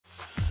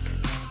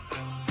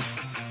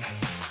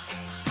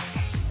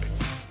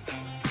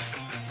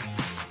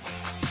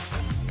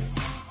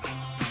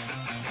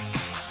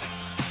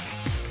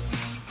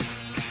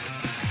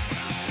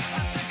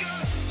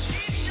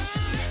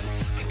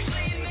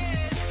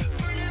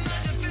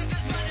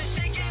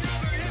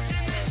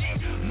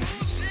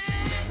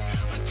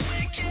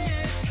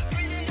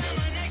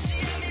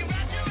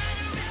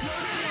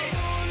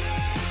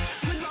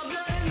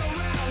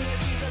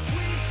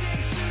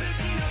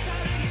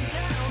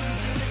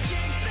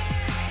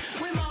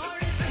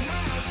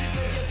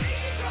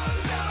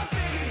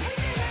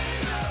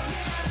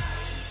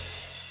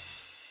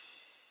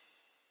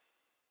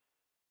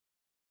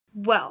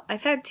well,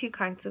 I've had two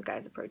kinds of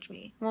guys approach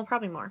me. Well,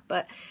 probably more,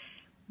 but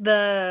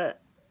the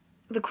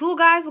cool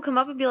guys will come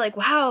up and be like,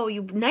 wow,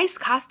 you nice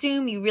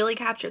costume, you really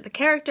captured the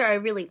character, I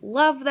really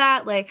love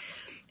that, like,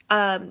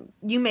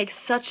 you make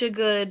such a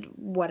good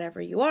whatever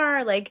you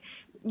are, like,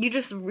 you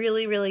just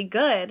really, really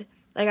good,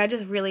 like, I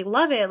just really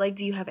love it, like,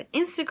 do you have an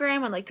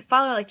Instagram, I'd like to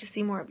follow, I'd like to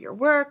see more of your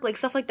work, like,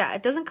 stuff like that.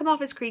 It doesn't come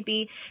off as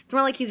creepy, it's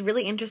more like he's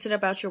really interested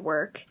about your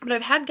work. But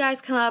I've had guys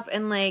come up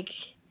and,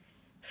 like,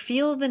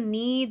 feel the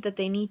need that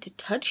they need to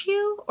touch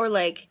you, or,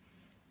 like,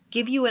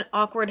 give you an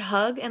awkward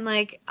hug, and,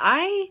 like,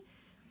 I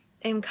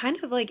am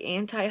kind of like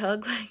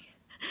anti-hug. Like,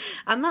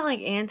 I'm not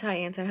like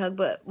anti-hug,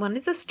 but when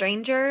it's a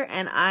stranger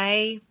and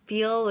I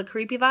feel the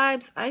creepy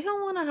vibes, I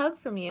don't want a hug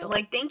from you.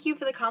 Like, thank you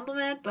for the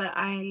compliment, but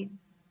I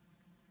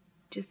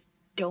just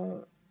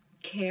don't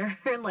care.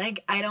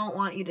 Like, I don't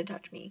want you to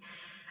touch me.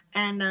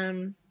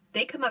 And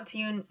they come up to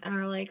you and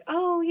are like,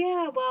 oh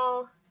yeah,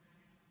 well,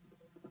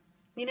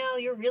 you know,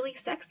 you're really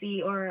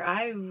sexy, or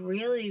I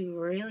really,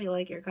 really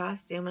like your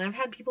costume. And I've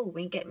had people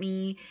wink at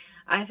me.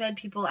 I've had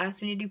people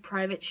ask me to do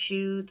private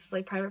shoots,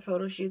 like private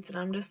photo shoots, and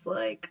I'm just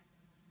like,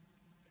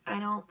 I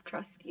don't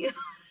trust you.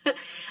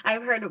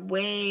 I've heard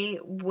way,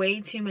 way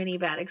too many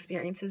bad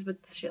experiences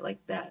with shit like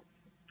that.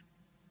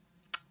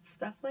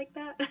 Stuff like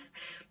that.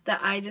 That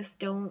I just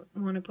don't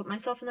want to put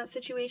myself in that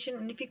situation.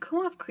 And if you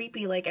come off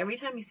creepy, like, every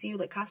time you see,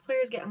 like,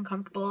 cosplayers get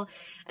uncomfortable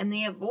and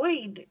they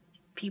avoid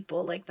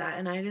people like that,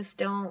 and I just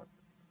don't.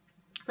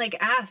 Like,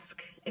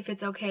 ask if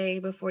it's okay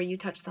before you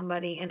touch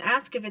somebody, and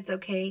ask if it's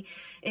okay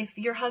if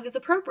your hug is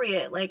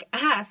appropriate. Like,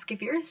 ask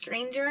if you're a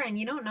stranger and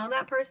you don't know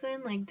that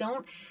person, like,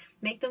 don't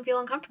make them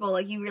feel uncomfortable.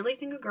 Like, you really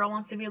think a girl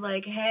wants to be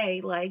like,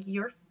 hey, like,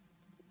 you're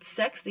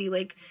sexy,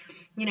 like,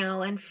 you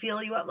know, and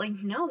feel you up?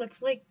 Like, no,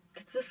 that's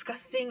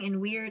disgusting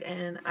and weird,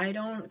 and I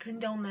don't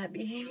condone that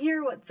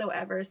behavior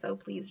whatsoever, so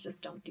please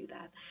just don't do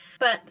that.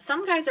 But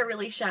some guys are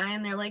really shy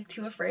and they're, like,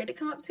 too afraid to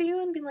come up to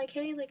you and be like,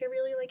 hey, like, I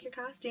really like your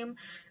costume.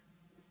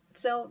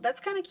 So that's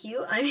kind of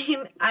cute. I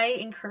mean, I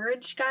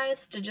encourage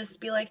guys to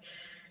just be like,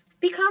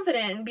 be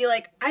confident and be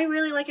like, I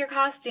really like your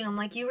costume.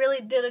 Like, you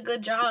really did a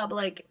good job.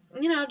 Like,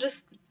 you know,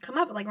 just come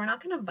up. Like, we're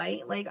not going to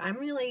bite. Like, I'm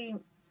really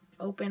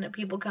open to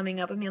people coming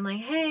up and being like,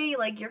 hey,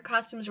 like, your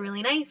costume's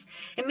really nice.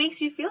 It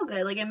makes you feel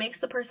good. Like, it makes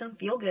the person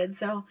feel good.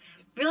 So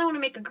if you really want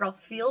to make a girl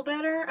feel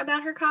better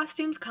about her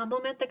costumes,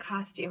 compliment the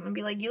costume and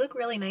be like, you look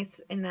really nice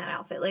in that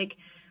outfit. Like,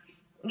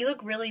 you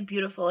look really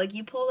beautiful. Like,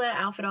 you pull that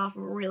outfit off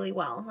really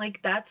well.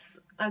 Like, that's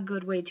a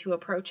good way to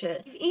approach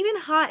it. Even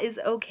hot is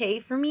okay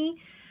for me.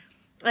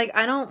 Like,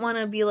 I don't want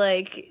to be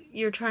like,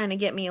 you're trying to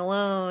get me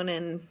alone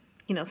and,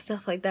 you know,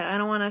 stuff like that. I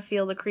don't want to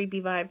feel the creepy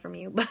vibe from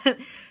you. But,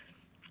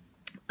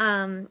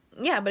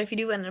 yeah, but if you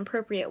do it in an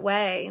appropriate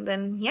way,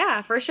 then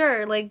yeah, for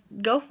sure. Like,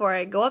 go for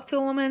it. Go up to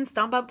a woman,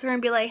 stomp up to her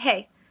and be like,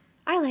 hey,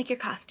 I like your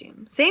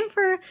costume. Same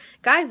for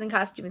guys in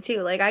costumes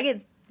too. Like, I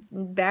get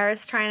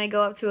embarrassed trying to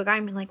go up to a guy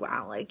and be like,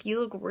 wow, like, you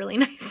look really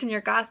nice in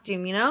your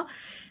costume, you know?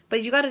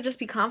 But you gotta just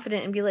be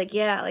confident and be like,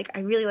 yeah, like, I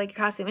really like your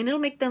costume. And it'll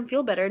make them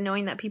feel better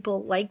knowing that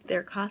people like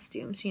their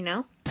costumes, you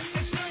know?